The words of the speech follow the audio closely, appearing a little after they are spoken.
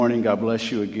Morning. God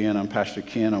bless you again. I'm Pastor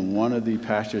Ken. I'm one of the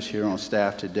pastors here on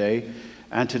staff today.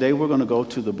 And today we're going to go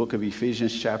to the book of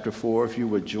Ephesians chapter 4. If you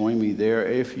would join me there.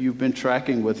 If you've been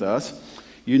tracking with us,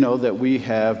 you know that we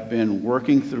have been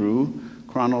working through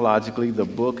chronologically the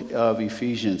book of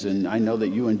Ephesians. And I know that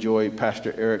you enjoyed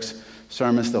Pastor Eric's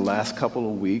sermons the last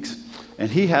couple of weeks.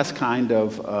 And he has kind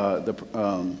of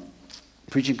the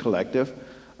preaching collective.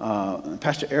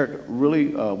 Pastor Eric really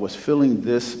was filling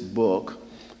this book.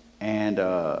 And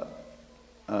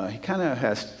he kind of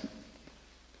has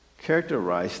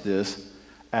characterized this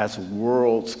as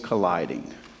worlds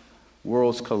colliding.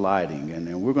 Worlds colliding.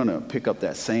 And we're going to pick up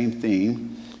that same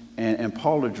theme. And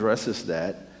Paul addresses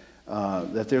that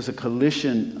there's a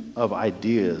collision of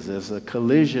ideas. There's a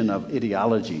collision of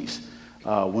ideologies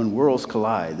when worlds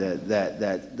collide,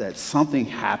 that something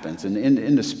happens. And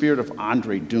in the spirit of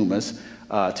Andre Dumas,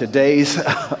 today's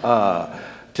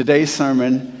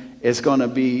sermon is going to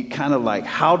be kind of like,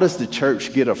 how does the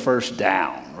church get a first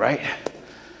down, right?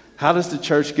 How does the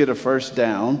church get a first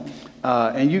down?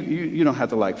 And you don't have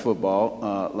to like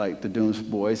football like the Dumas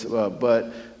boys,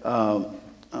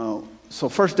 so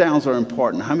first downs are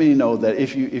important. How many know that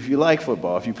if you like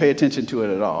football, if you pay attention to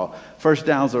it at all, first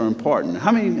downs are important?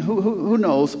 How many who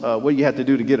knows what you have to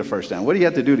do to get a first down? What do you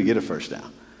have to do to get a first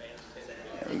down?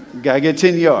 You gotta get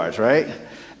 10 yards, right?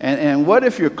 And what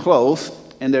if you're close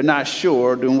and they're not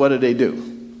sure? Then what do?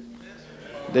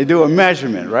 They do a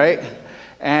measurement, right?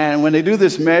 And when they do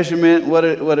this measurement, what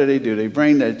do? They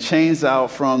bring the chains out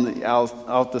from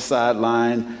out the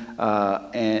sideline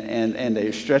and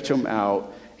they stretch them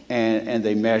out and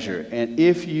they measure. And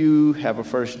if you have a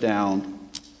first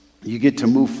down, you get to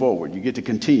move forward. You get to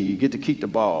continue. You get to keep the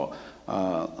ball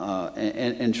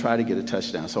and try to get a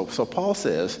touchdown. So Paul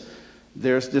says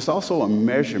there's also a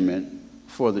measurement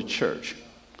for the church.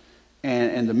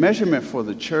 And the measurement for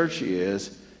the church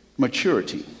is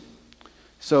maturity.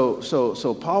 So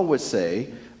Paul would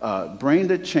say, bring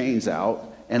the chains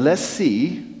out and let's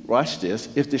see, watch this,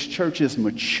 if this church is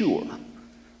mature,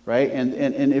 right?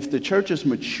 And if the church is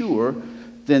mature,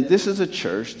 then this is a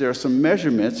church. There are some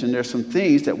measurements and there's some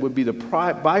things that would be the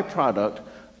byproduct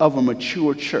of a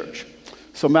mature church.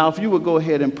 So Mal, if you would go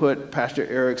ahead and put Pastor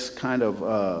Eric's kind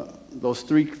of those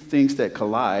three things that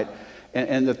collide.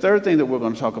 And the third thing that we're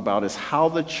going to talk about is how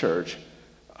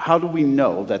do we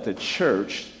know that the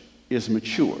church is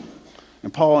mature?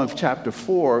 And Paul in chapter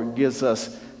 4 gives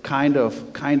us kind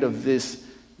of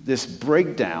this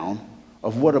breakdown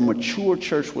of what a mature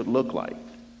church would look like.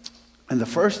 And the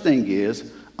first thing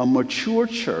is a mature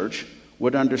church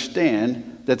would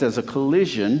understand that there's a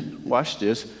collision, watch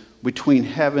this, between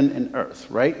heaven and earth,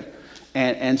 right?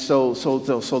 And so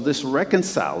this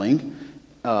reconciling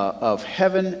of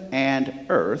heaven and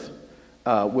earth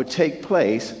would take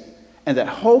place, and that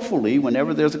hopefully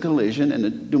whenever there's a collision, and the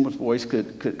Dumas boys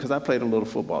could because I played a little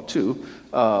football too,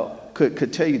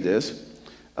 could tell you this,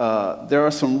 there are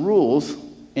some rules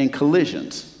in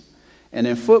collisions. And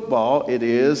in football, it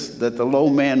is that the low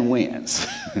man wins.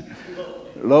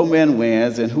 Low man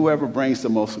wins, and whoever brings the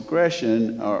most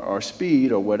aggression or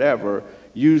speed or whatever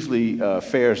usually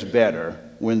fares better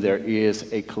when there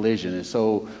is a collision. And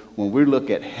so when we look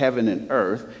at heaven and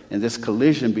earth and this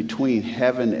collision between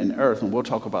heaven and earth, and we'll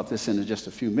talk about this in just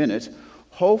a few minutes,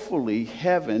 hopefully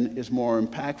heaven is more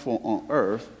impactful on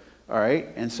earth, all right?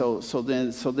 And so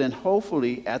then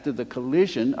hopefully after the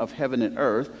collision of heaven and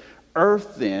earth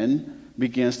then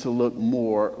begins to look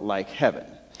more like heaven.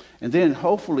 And then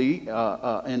hopefully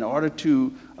in order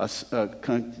to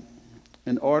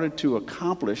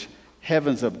accomplish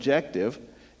heaven's objective,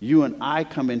 you and I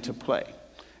come into play.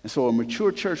 And so a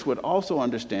mature church would also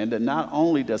understand that not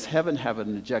only does heaven have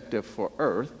an objective for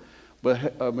earth,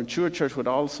 but a mature church would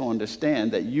also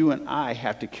understand that you and I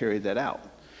have to carry that out.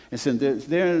 And so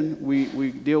then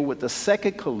we deal with the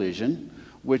second collision,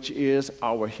 which is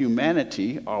our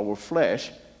humanity, our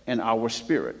flesh, and our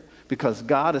spirit. Because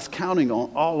God is counting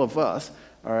on all of us,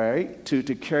 all right, to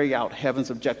carry out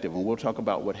heaven's objective. And we'll talk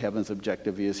about what heaven's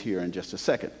objective is here in just a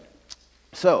second.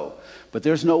 But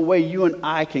there's no way you and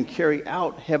I can carry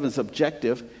out heaven's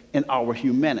objective in our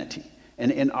humanity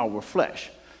and in our flesh.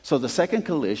 So the second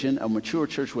collision, a mature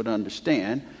church would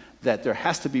understand that there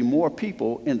has to be more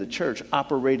people in the church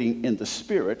operating in the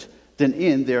spirit than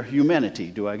in their humanity.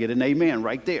 Do I get an amen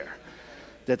right there?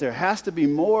 That there has to be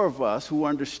more of us who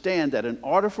understand that in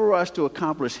order for us to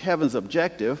accomplish heaven's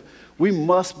objective, we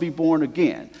must be born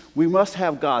again. We must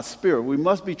have God's Spirit. We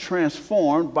must be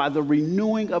transformed by the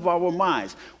renewing of our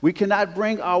minds. We cannot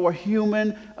bring our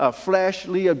human,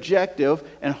 fleshly objective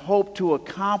and hope to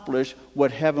accomplish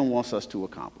what heaven wants us to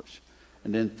accomplish.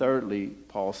 And then thirdly,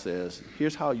 Paul says,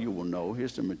 here's how you will know.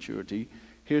 Here's the maturity.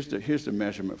 here's the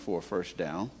measurement for a first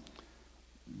down,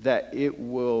 that it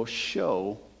will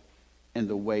show in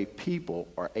the way people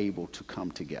are able to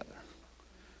come together.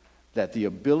 That the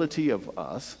ability of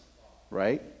us,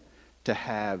 right, to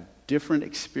have different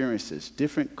experiences,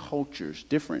 different cultures,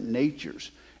 different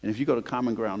natures. And if you go to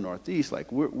Common Ground Northeast, like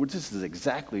this is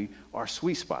exactly our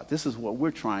sweet spot. This is what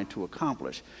we're trying to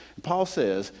accomplish. And Paul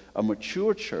says a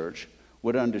mature church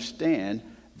would understand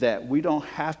that we don't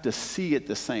have to see it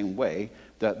the same way,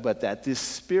 but that this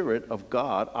Spirit of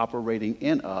God operating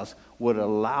in us would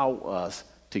allow us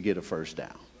to get a first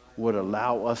down, would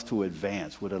allow us to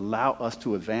advance,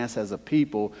 as a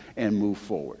people and move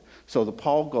forward. So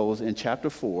Paul goes in chapter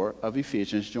 4 of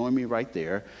Ephesians, join me right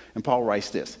there, and Paul writes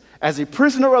this: as a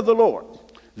prisoner of the Lord,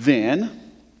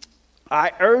 then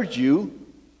I urge you,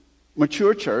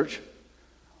 mature churches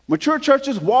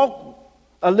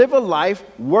live a life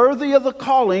worthy of the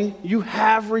calling you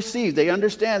have received. They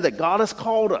understand that God has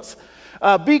called us.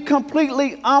 Be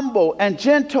completely humble and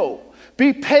gentle.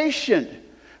 Be patient,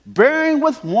 bearing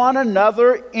with one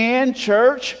another in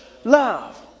church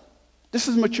love. This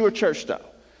is mature church stuff.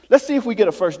 Let's see if we get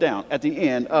a first down at the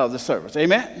end of the service.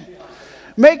 Amen?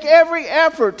 Make every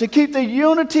effort to keep the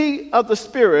unity of the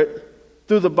Spirit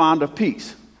through the bond of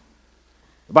peace.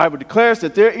 The Bible declares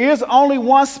that there is only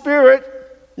one Spirit,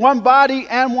 one body,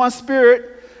 and one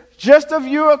Spirit. Just as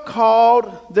you are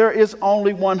called, there is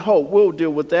only one hope. We'll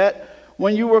deal with that.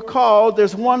 When you were called,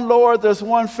 there's one Lord, there's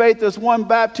one faith, there's one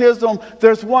baptism,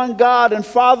 there's one God and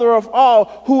Father of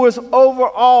all, who is over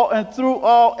all and through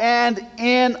all and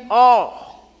in all.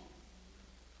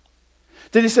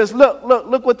 Then he says,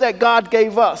 look what that God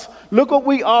gave us. Look what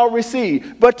we all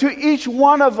received. But to each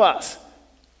one of us,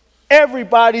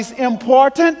 everybody's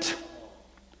important.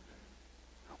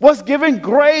 What's given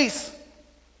grace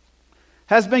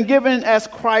has been given as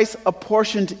Christ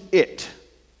apportioned it.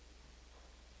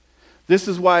 This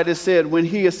is why it is said, when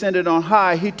he ascended on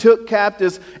high, he took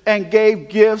captives and gave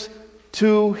gifts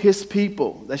to his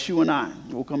people. That's you and I.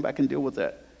 We'll come back and deal with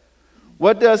that.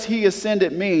 What does he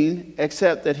ascended mean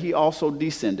except that he also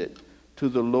descended to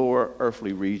the lower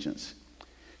earthly regions?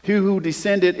 He who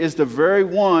descended is the very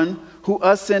one who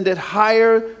ascended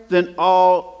higher than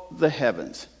all the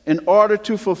heavens in order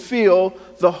to fulfill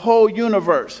the whole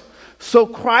universe. So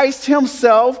Christ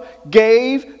himself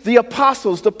gave the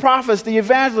apostles, the prophets, the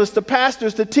evangelists, the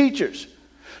pastors, the teachers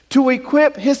to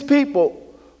equip his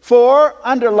people for,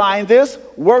 underline this,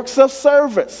 works of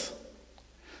service,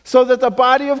 so that the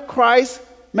body of Christ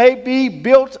may be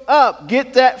built up.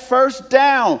 Get that first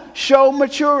down. Show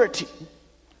maturity.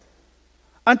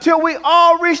 Until we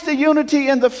all reach the unity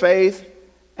in the faith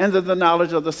and the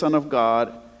knowledge of the Son of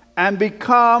God and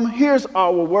become, here's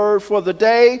our word for the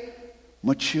day,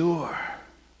 mature.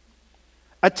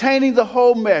 Attaining the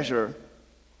whole measure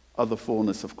of the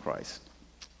fullness of Christ.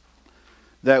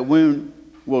 That we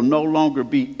will no longer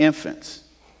be infants,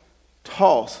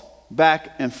 tossed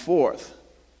back and forth,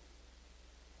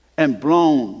 and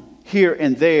blown here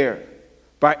and there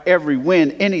by every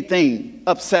wind. Anything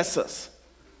upsets us,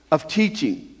 of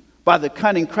teaching, by the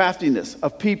cunning craftiness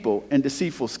of people and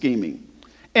deceitful scheming.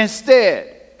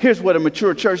 Instead, here's what a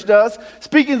mature church does.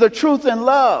 Speaking the truth in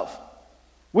love,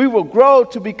 we will grow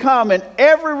to become in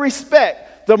every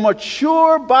respect the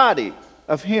mature body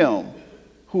of him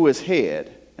who is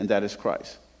head, and that is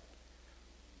Christ.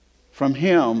 From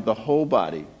him, the whole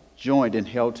body, joined and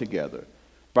held together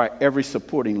by every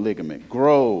supporting ligament,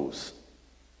 grows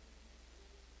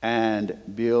and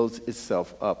builds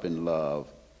itself up in love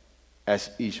as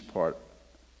each part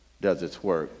does its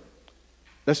work.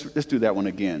 Let's do that one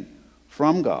again.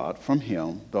 From God, from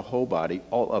him, the whole body,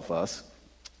 all of us,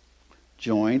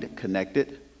 joined,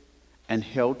 connected, and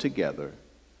held together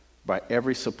by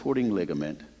every supporting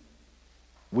ligament,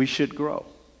 we should grow.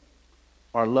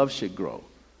 Our love should grow.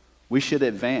 We should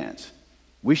advance.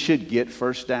 We should get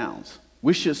first downs.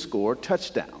 We should score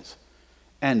touchdowns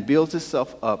and build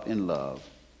itself up in love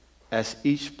as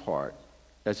each part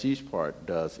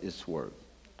does its work.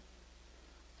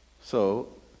 So,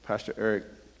 Pastor Eric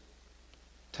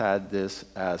tied this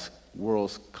as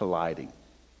worlds colliding.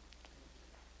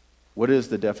 What is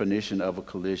the definition of a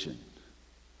collision?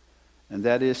 And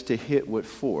that is to hit with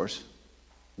force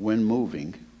when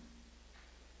moving.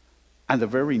 And the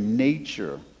very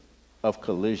nature of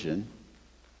collision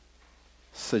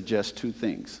suggests two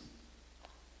things: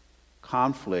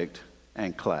 conflict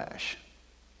and clash.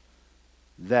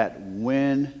 That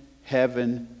when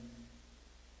heaven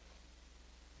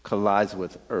collides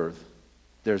with earth,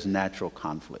 there's natural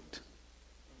conflict.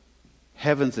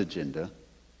 Heaven's agenda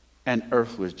and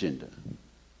earth's agenda.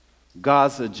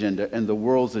 God's agenda and the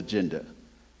world's agenda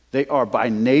They are by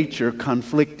nature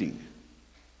conflicting.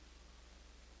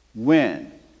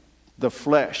 When the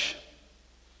flesh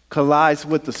collides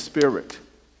with the spirit,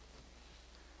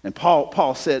 and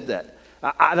Paul said that,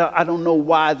 I don't know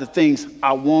why the things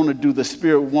I want to do, the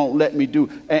Spirit won't let me do.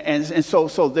 And so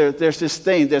there's this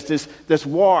thing, there's this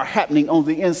war happening on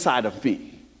the inside of me.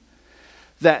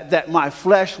 That my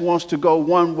flesh wants to go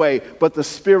one way, but the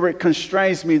Spirit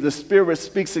constrains me. The Spirit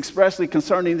speaks expressly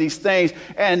concerning these things.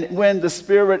 And when the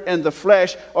Spirit and the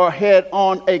flesh are head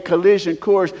on a collision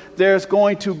course, there's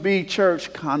going to be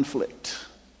church conflict.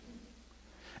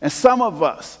 And some of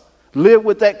us live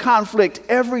with that conflict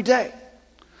every day.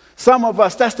 Some of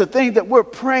us, that's the thing that we're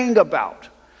praying about.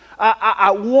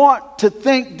 I want to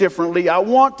think differently. I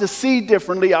want to see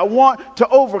differently. I want to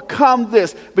overcome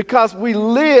this because we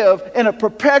live in a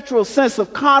perpetual sense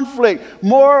of conflict.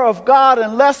 More of God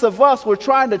and less of us. We're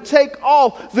trying to take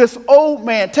off this old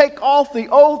man, take off the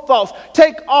old thoughts,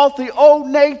 take off the old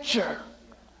nature.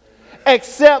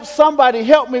 Except somebody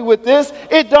help me with this.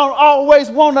 It don't always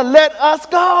want to let us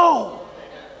go.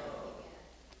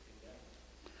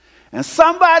 And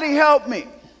somebody help me.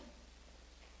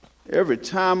 Every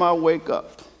time I wake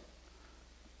up,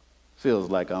 feels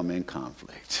like I'm in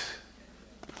conflict.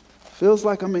 Feels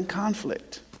like I'm in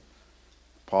conflict.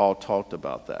 Paul talked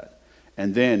about that.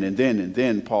 And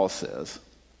then Paul says,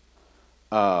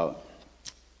 in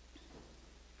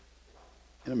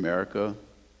America,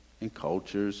 in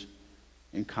cultures,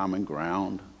 in common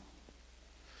ground,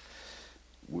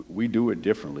 we do it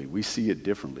differently. We see it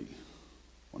differently.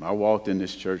 When I walked in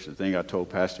this church, the thing I told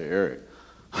Pastor Eric,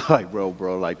 like,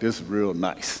 bro, like, this is real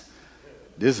nice.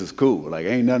 This is cool. Like,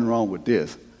 ain't nothing wrong with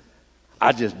this.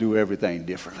 I just do everything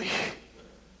differently.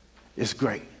 It's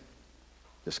great.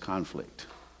 There's conflict.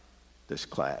 There's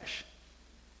clash.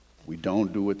 We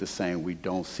don't do it the same. We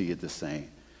don't see it the same.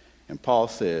 And Paul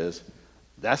says,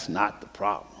 that's not the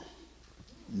problem.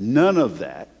 None of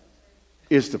that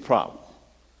is the problem,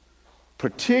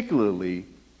 particularly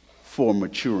for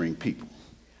maturing people.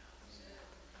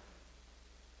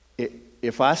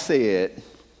 If I said,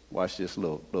 watch this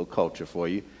little culture for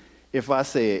you. If I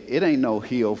said, it ain't no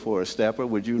heel for a stepper,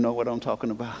 would you know what I'm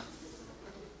talking about?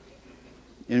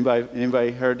 Anybody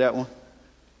heard that one?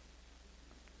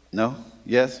 No?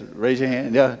 Yes? Raise your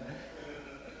hand. Yeah.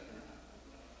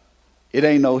 It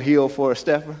ain't no heel for a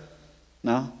stepper?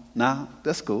 No?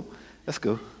 That's cool. That's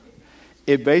cool.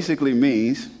 It basically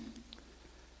means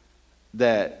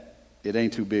that it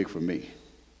ain't too big for me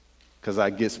because I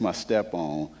gets my step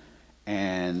on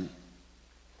and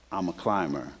I'm a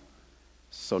climber,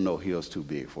 so no hill's too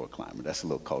big for a climber. That's a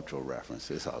little cultural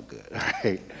reference. It's all good,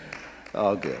 right?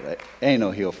 All good. Right? Ain't no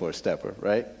hill for a stepper,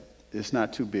 right? It's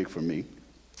not too big for me.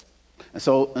 And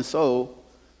so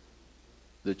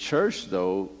the church,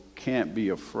 though, can't be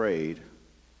afraid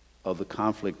of the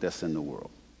conflict that's in the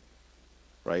world,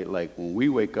 right? Like when we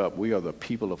wake up, we are the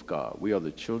people of God. We are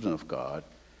the children of God.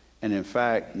 And in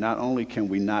fact, not only can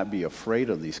we not be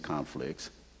afraid of these conflicts,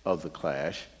 of the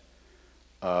clash,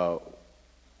 a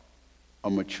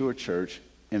mature church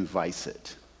invites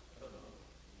it.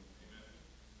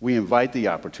 We invite the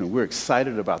opportunity. We're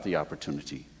excited about the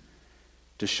opportunity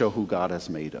to show who God has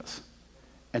made us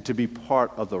and to be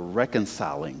part of the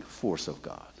reconciling force of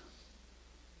God.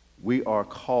 We are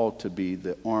called to be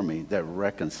the army that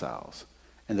reconciles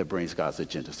and that brings God's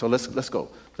agenda. So let's go.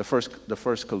 The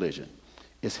first collision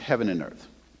is heaven and earth.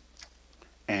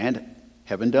 And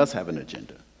heaven does have an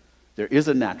agenda. There is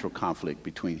a natural conflict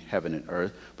between heaven and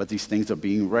earth, but these things are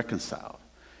being reconciled.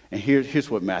 And here's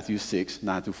what Matthew 6,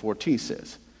 9 through 14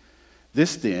 says.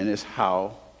 This then is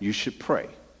how you should pray,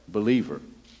 believer,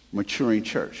 maturing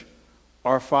church.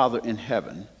 Our Father in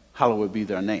heaven, hallowed be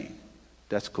thy name.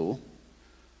 That's cool.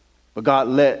 But God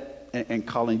and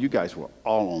Colin, you guys were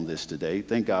all on this today.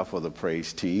 Thank God for the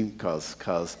praise team, because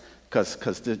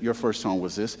your first song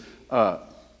was this.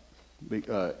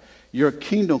 Your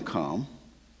kingdom come,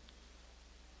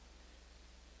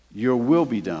 your will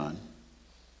be done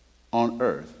on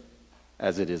earth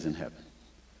as it is in heaven.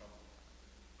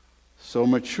 So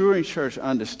maturing church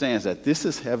understands that this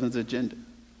is heaven's agenda.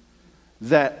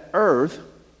 That earth,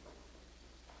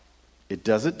 it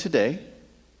does it today.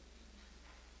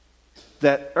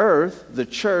 That earth, the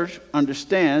church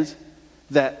understands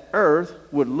that earth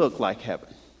would look like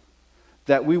heaven.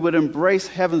 That we would embrace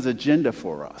heaven's agenda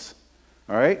for us.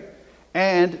 All right?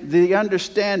 And the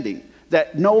understanding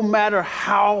that no matter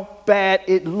how bad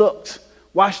it looks,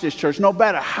 watch this, church, no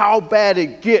matter how bad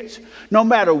it gets, no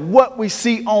matter what we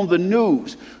see on the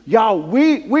news, y'all,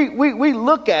 we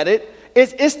look at it,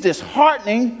 it's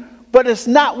disheartening, But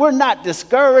we're not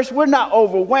discouraged. We're not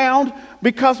overwhelmed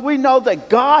because we know that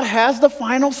God has the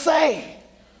final say.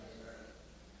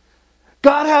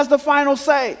 God has the final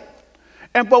say.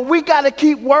 But we got to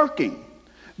keep working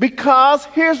because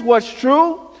here's what's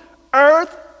true.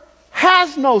 Earth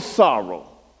has no sorrow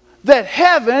that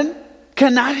heaven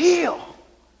cannot heal.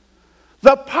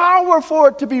 The power for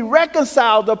it to be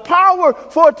reconciled, the power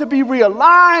for it to be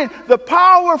realigned, the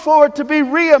power for it to be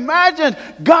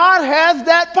reimagined, God has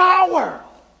that power.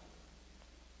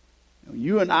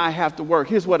 You and I have to work.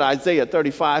 Here's what Isaiah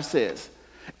 35 says.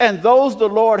 And those the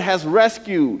Lord has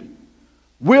rescued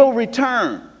will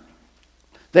return.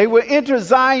 They will enter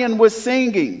Zion with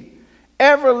singing.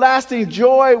 Everlasting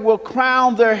joy will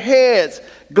crown their heads.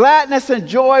 Gladness and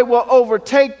joy will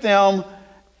overtake them,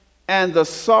 and the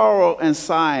sorrow and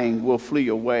sighing will flee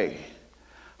away.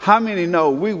 How many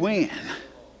know we win?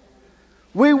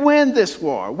 We win this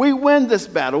war. We win this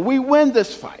battle. We win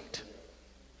this fight.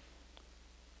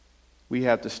 We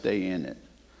have to stay in it.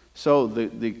 So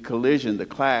the collision, the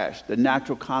clash, the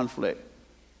natural conflict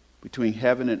between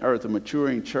heaven and earth, the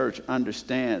maturing church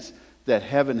understands that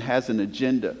heaven has an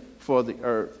agenda for the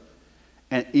earth.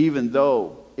 And even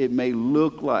though it may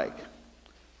look like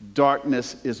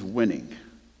darkness is winning,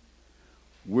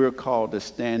 we're called to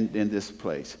stand in this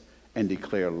place and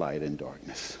declare light in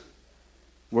darkness.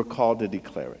 We're called to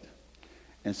declare it.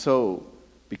 And so,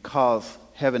 because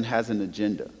heaven has an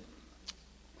agenda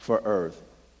for earth,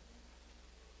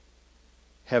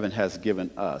 heaven has given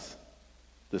us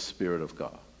the Spirit of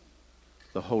God,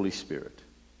 the Holy Spirit.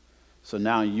 So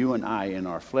now you and I in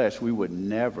our flesh, we would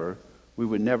never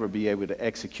be able to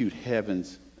execute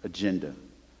heaven's agenda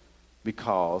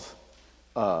because,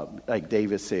 like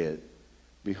David said,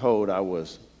 behold, I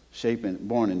was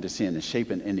born into sin and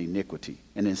shapen in iniquity,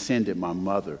 and in sin did my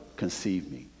mother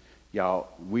conceive me. Y'all,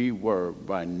 we were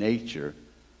by nature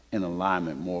in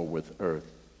alignment more with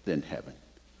earth than heaven.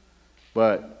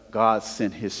 But God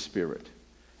sent his Spirit,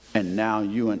 and now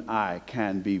you and I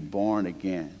can be born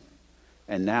again.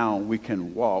 And now we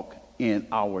can walk in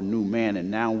our new man, and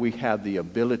now we have the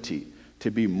ability to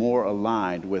be more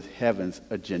aligned with heaven's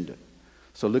agenda.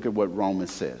 So look at what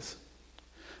Romans says.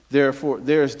 There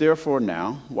is therefore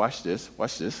now, watch this,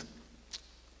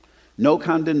 no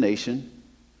condemnation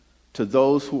to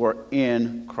those who are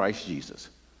in Christ Jesus.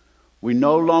 We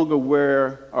no longer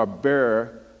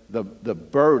bear the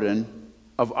burden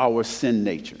of our sin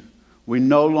nature. We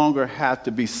no longer have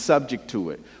to be subject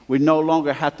to it. We no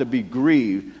longer have to be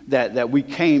grieved that we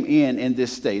came in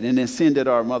this state and in sin did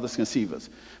our mothers conceive us.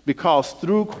 Because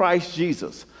through Christ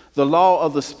Jesus, the law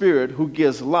of the Spirit who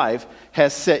gives life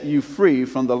has set you free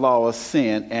from the law of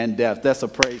sin and death. That's a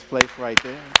praise place right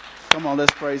there. Come on,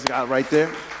 let's praise God right there.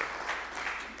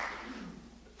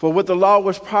 For what the law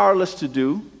was powerless to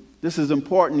do, this is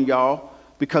important, y'all,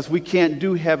 because we can't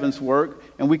do heaven's work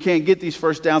and we can't get these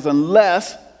first downs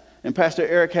unless, and Pastor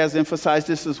Eric has emphasized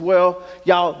this as well,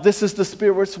 y'all, this is the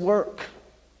Spirit's work.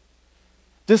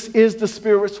 This is the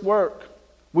Spirit's work.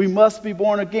 We must be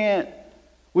born again.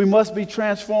 We must be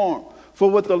transformed. For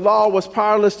what the law was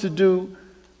powerless to do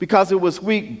because it was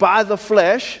weak by the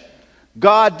flesh,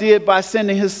 God did by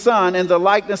sending his Son in the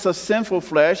likeness of sinful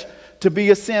flesh to be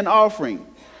a sin offering.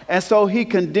 And so he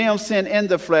condemned sin in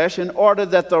the flesh in order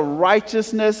that the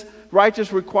righteous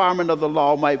requirement of the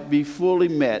law might be fully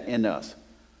met in us.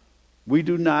 We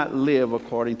do not live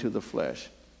according to the flesh,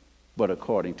 but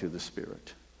according to the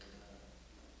Spirit.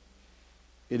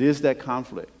 It is that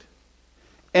conflict.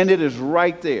 And it is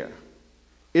right there.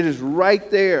 It is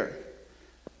right there.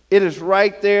 It is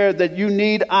right there that you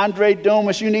need Andre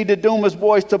Dumas. You need the Dumas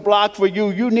boys to block for you.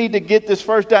 You need to get this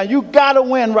first down. You got to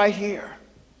win right here.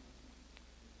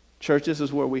 Church, this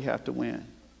is where we have to win.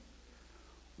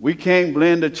 We can't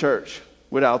blend the church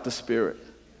without the Spirit.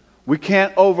 We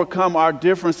can't overcome our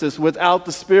differences without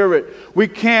the Spirit. We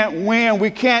can't win.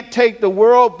 We can't take the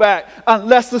world back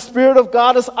unless the Spirit of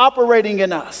God is operating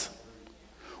in us.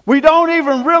 We don't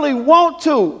even really want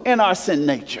to in our sin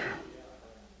nature.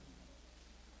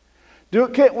 Do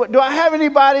I have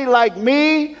anybody like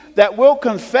me that will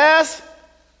confess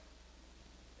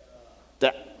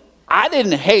that I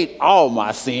didn't hate all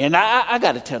my sin? I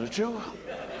got to tell the truth.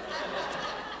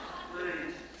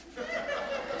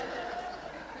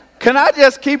 Can I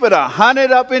just keep it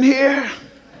 100 up in here?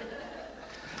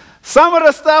 Some of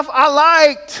the stuff I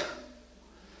liked.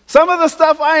 Some of the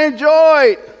stuff I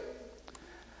enjoyed.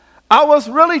 I was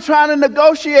really trying to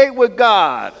negotiate with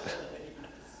God.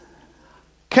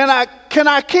 Can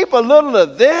I keep a little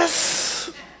of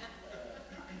this?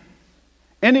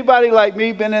 Anybody like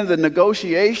me been in the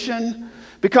negotiation?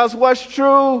 Because what's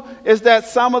true is that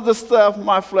some of the stuff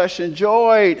my flesh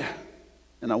enjoyed,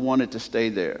 And I wanted to stay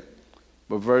there.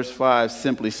 But verse 5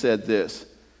 simply said this.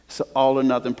 It's an all or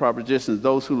nothing proposition.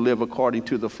 Those who live according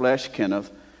to the flesh,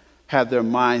 Kenneth, have their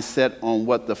mind set on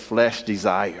what the flesh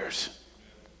desires.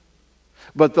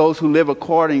 But those who live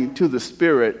according to the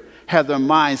Spirit have their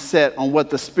mind set on what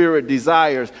the Spirit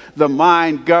desires. The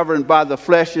mind governed by the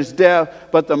flesh is death,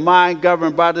 but the mind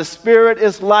governed by the Spirit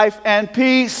is life and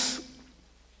peace.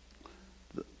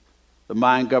 The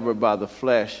mind governed by the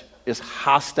flesh is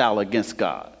hostile against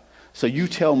God. So you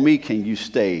tell me, can you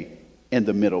stay in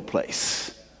the middle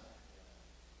place?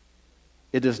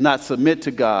 It does not submit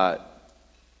to God,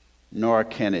 nor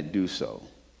can it do so.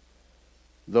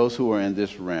 Those who are in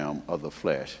this realm of the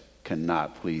flesh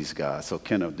cannot please God. So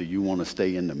Kenneth, do you want to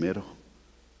stay in the middle?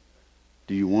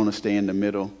 Do you want to stay in the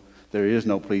middle? There is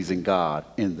no pleasing God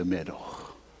in the middle.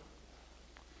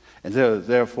 And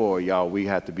therefore, y'all, we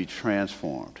have to be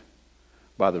transformed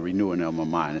by the renewing of our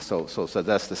mind. And so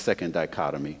that's the second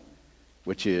dichotomy,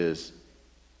 which is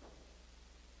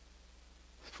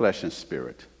flesh and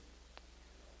spirit.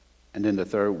 And then the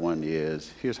third one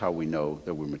is, here's how we know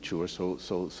that we're mature.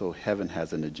 So heaven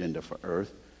has an agenda for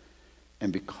earth.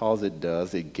 And because it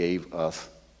does, it gave us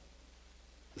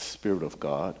the Spirit of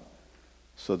God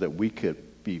so that we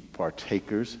could be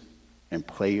partakers and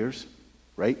players,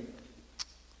 right?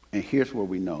 And here's where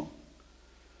we know.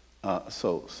 Last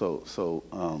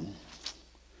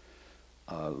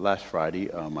Friday,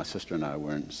 my sister and I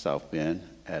were in South Bend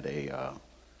at a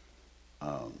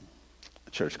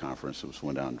church conference. So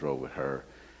went down and drove with her,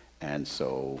 and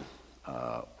so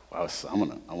I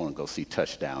want to go see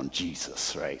Touchdown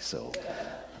Jesus, right? So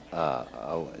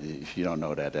if you don't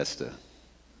know that, that's the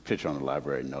picture on the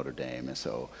library in Notre Dame. And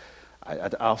so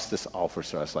I asked this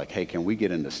officer, I was like, hey, can we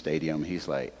get in the stadium? He's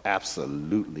like,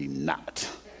 absolutely not.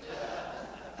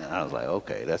 And I was like,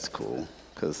 okay, that's cool,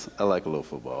 because I like a little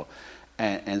football.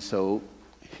 And so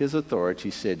his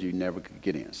authority said you never could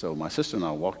get in. So my sister and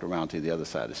I walked around to the other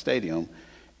side of the stadium,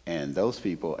 and those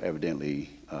people evidently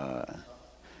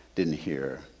didn't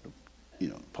hear,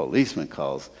 policemen,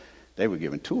 because they were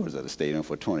giving tours of the stadium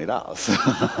for $20.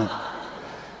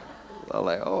 I was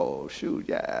like, oh, shoot,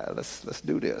 yeah, let's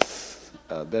do this.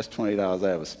 Best $20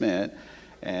 I ever spent.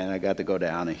 And I got to go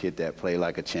down and hit that play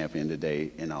like a champion today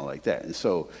and all like that. And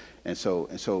so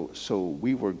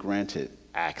we were granted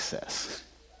access.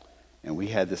 And we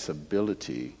had this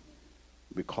ability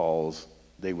because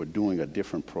they were doing a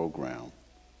different program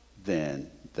than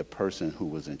the person who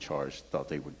was in charge thought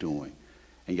they were doing.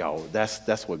 And y'all,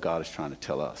 that's what God is trying to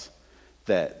tell us.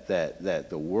 That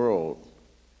the world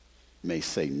may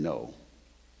say no,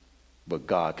 but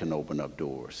God can open up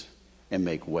doors and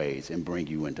make ways and bring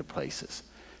you into places.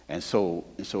 And so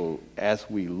as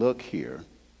we look here,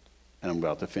 and I'm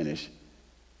about to finish,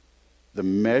 the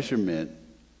measurement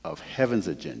of heaven's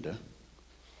agenda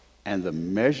and the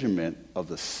measurement of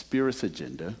the Spirit's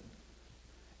agenda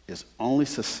is only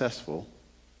successful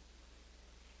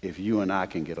if you and I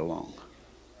can get along.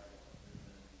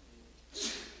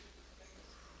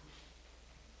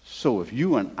 So if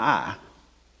you and I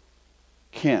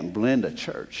can't blend a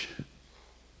church,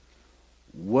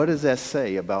 what does that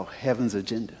say about heaven's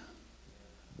agenda?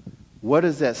 What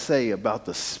does that say about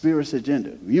the Spirit's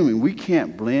agenda? You mean we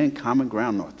can't blend Common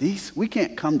Ground Northeast? We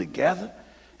can't come together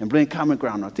and blend Common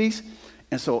Ground Northeast?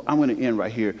 And so I'm going to end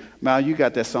right here. Mal, you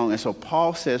got that song. And so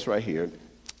Paul says right here,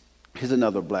 here's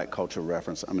another black culture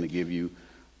reference I'm going to give you.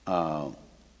 And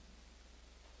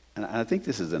I think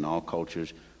this is in all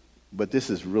cultures, but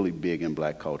this is really big in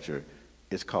black culture.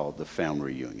 It's called the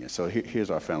family reunion. So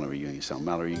here's our family reunion song.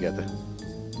 Mallory, you got that?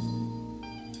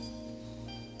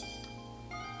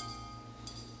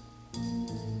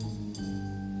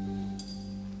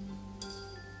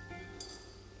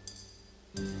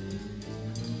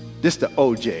 This the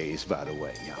OJs, by the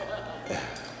way, y'all.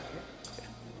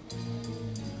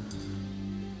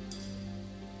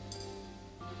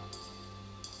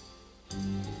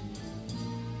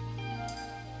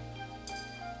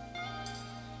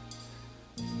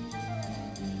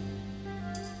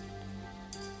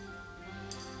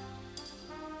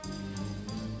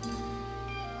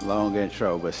 Long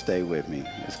intro, but stay with me.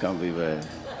 It's gonna be bad.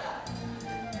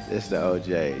 It's the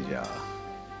OJs, y'all.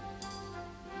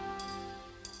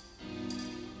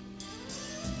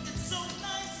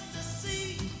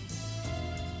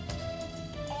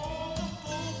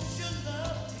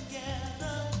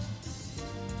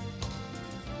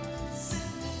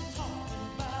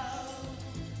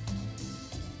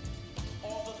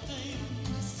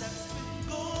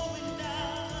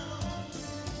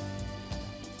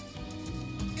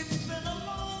 It's been a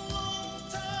long, long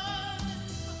time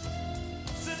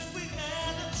since we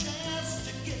had a chance.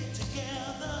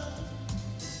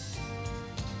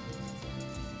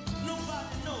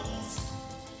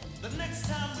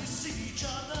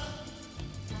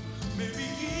 Maybe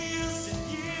years and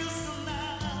years from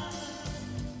now,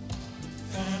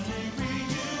 family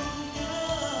reunion.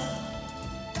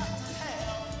 Got to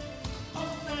have a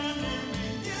family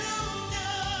reunion.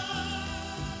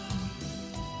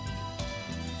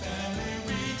 Family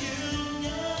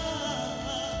reunion.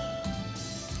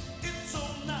 It's so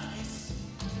nice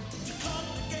to come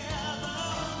together,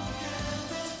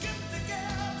 to get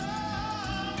together.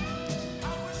 I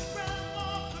wish Grandma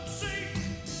could see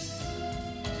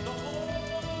the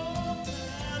whole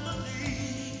family.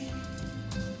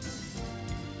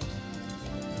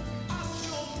 I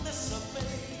sure miss a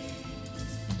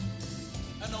face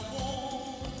and a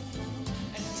warm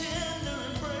and tender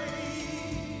embrace.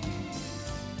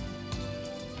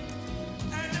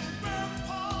 And if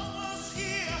Grandpa was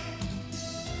here,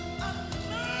 I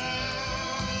know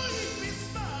he'd be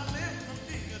smiling from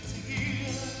ear to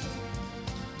ear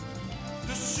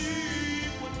to see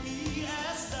what he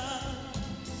has done.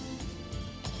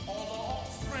 All the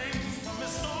offsprings from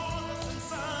his daughters and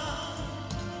sons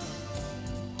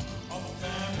of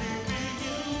family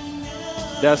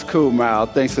reunion. That's cool, Mal.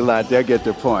 Thanks a lot. They'll get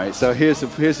the point. So here's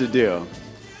the deal.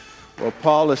 What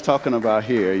Paul is talking about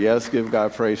here, yes, give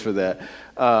God praise for that,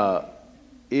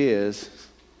 is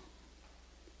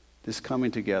this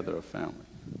coming together of family.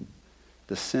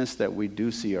 The sense that we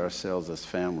do see ourselves as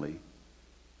family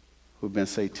who've been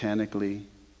satanically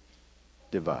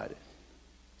divided.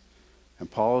 And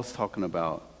Paul is talking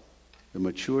about the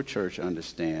mature church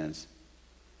understands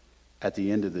at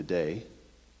the end of the day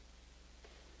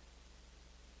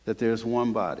that there's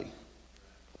one body.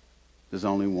 There's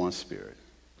only one spirit.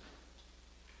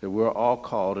 That we're all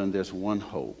called and there's one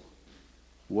hope.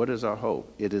 What is our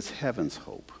hope? It is heaven's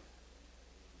hope.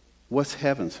 What's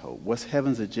heaven's hope? What's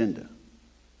heaven's agenda?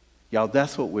 Y'all,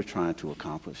 that's what we're trying to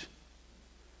accomplish.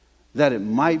 That it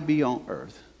might be on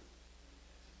earth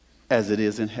as it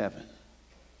is in heaven.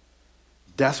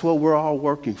 That's what we're all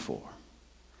working for.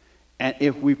 And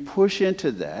if we push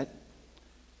into that,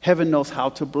 heaven knows how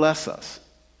to bless us.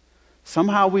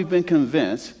 Somehow we've been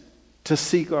convinced to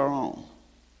seek our own,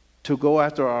 to go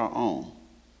after our own.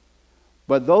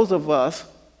 But those of us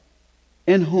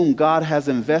in whom God has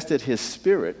invested his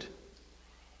spirit,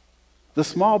 the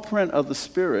small print of the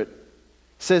spirit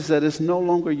says that it's no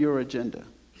longer your agenda,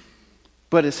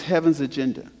 but it's heaven's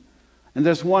agenda. And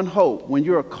there's one hope when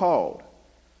you're called.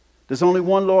 There's only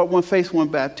one Lord, one faith, one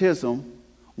baptism,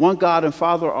 one God and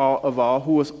Father of all,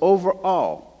 who is over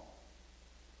all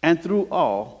and through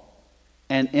all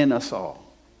and in us all.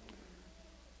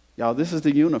 Y'all, this is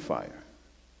the unifier.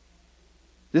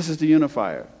 This is the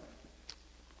unifier.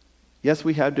 Yes,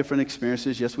 we have different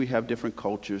experiences. Yes, we have different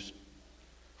cultures.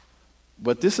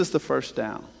 But this is the first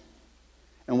down.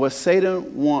 And what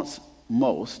Satan wants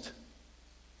most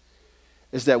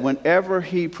is that whenever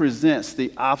he presents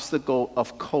the obstacle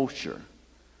of culture,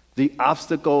 the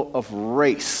obstacle of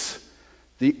race,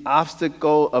 the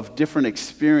obstacle of different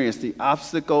experience, the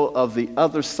obstacle of the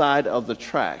other side of the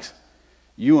tracks,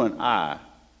 you and I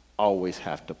always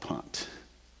have to punt.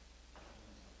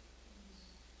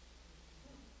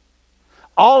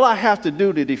 All I have to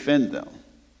do to defend them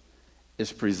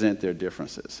is present their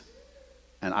differences,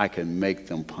 and I can make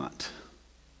them punt.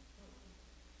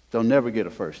 They'll never get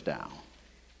a first down,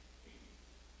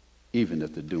 even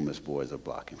if the Dumas boys are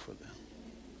blocking for them.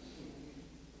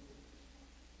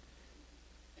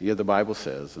 Here the Bible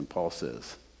says, and Paul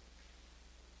says,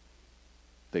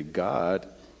 that God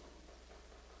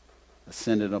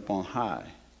ascended up on high,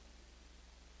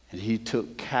 and he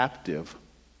took captive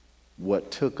what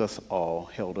took us all,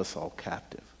 held us all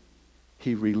captive.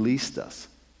 He released us.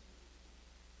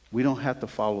 We don't have to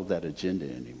follow that agenda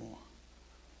anymore.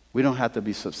 We don't have to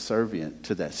be subservient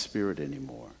to that spirit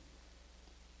anymore.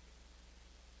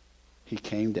 He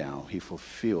came down, he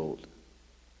fulfilled,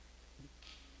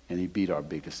 and he beat our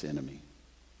biggest enemy.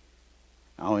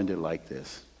 I'll end it like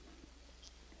this.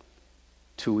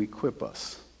 To equip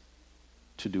us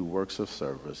to do works of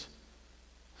service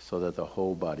so that the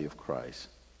whole body of Christ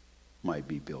might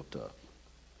be built up.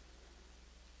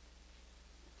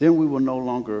 Then we will no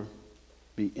longer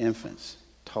be infants,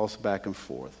 tossed back and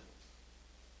forth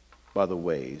by the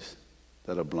waves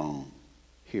that are blown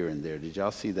here and there. Did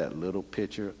y'all see that little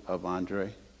picture of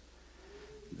Andre?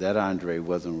 That Andre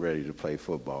wasn't ready to play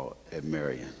football at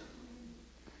Marion.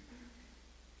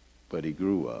 But he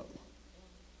grew up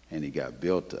and he got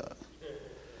built up.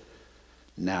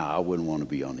 Now I wouldn't want to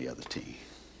be on the other team.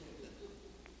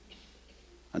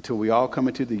 Until we all come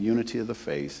into the unity of the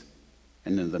faith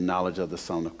and in the knowledge of the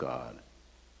Son of God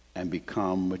and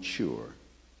become mature,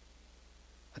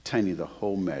 attaining the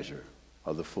whole measure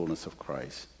of the fullness of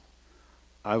Christ.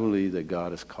 I believe that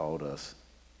God has called us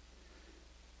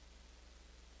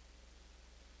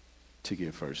to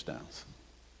get first downs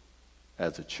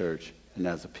as a church and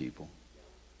as a people.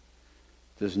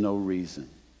 There's no reason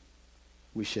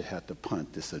we should have to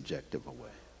punt this objective away.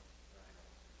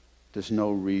 There's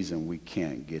no reason we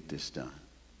can't get this done.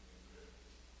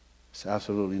 There's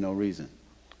absolutely no reason.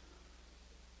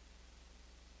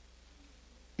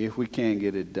 If we can't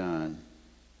get it done,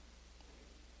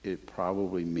 it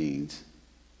probably means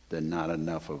that not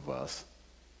enough of us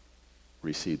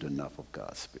received enough of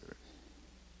God's Spirit.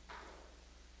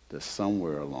 That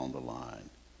somewhere along the line,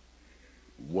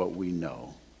 what we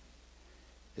know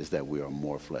is that we are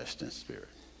more flesh than spirit.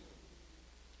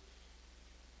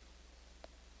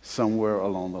 Somewhere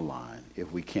along the line,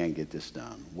 if we can't get this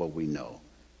done, what we know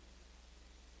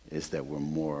is that we're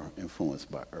more influenced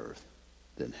by earth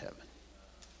than heaven.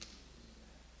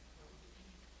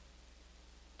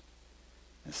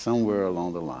 And somewhere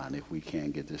along the line, if we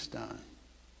can't get this done,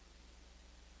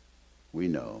 we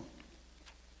know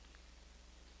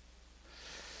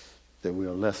that we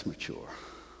are less mature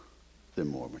than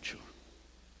more mature.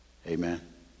 Amen?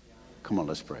 Come on,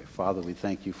 let's pray. Father, we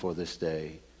thank you for this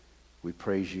day. We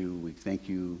praise you. We thank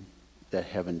you that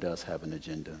heaven does have an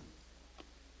agenda.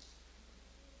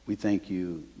 We thank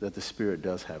you that the Spirit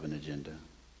does have an agenda. And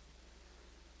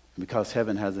because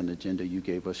heaven has an agenda, you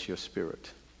gave us your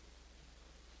Spirit.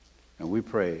 And we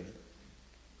pray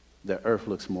that earth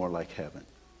looks more like heaven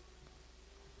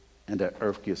and that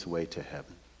earth gives way to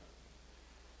heaven.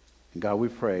 And God, we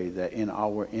pray that in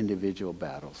our individual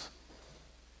battles,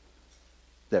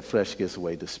 that flesh gives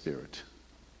way to spirit.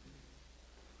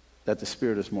 That the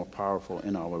Spirit is more powerful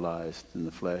in our lives than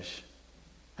the flesh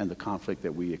and the conflict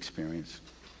that we experience.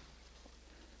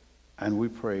 And we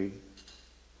pray,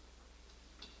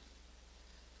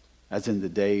 as in the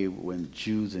day when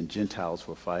Jews and Gentiles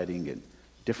were fighting and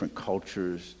different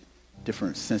cultures,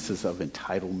 different senses of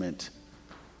entitlement,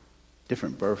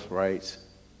 different birthrights,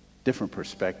 different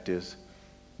perspectives.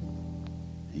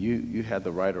 You had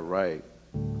the right or right.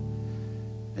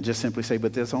 And just simply say,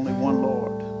 but there's only one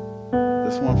Lord.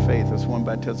 There's one faith. There's one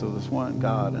baptism. There's one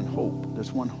God and hope.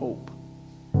 There's one hope.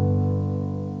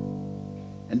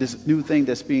 And this new thing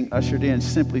that's being ushered in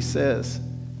simply says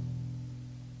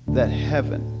that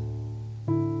heaven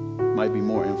might be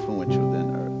more influential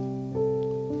than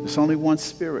earth. There's only one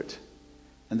Spirit,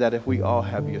 and that if we all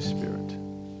have your Spirit.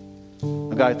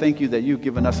 And God, I thank you that you've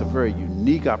given us a very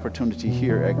unique opportunity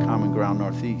here at Common Ground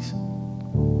Northeast.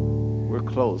 We're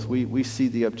close. We see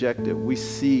the objective. We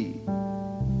see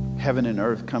heaven and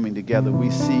earth coming together. We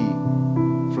see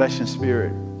flesh and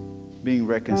spirit being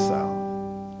reconciled.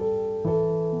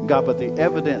 God, but the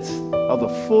evidence of the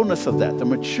fullness of that, the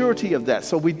maturity of that,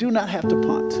 so we do not have to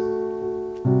punt,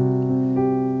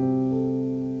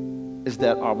 is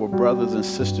that our brothers and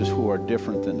sisters who are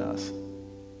different than us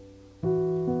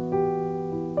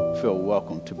feel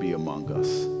welcome to be among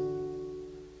us.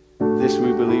 This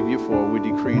we believe you for. We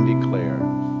decree and declare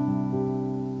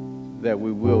that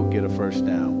we will get a first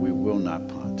down. We will not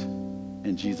punt.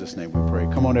 In Jesus' name we pray.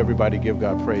 Come on, everybody, give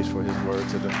God praise for his word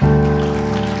today.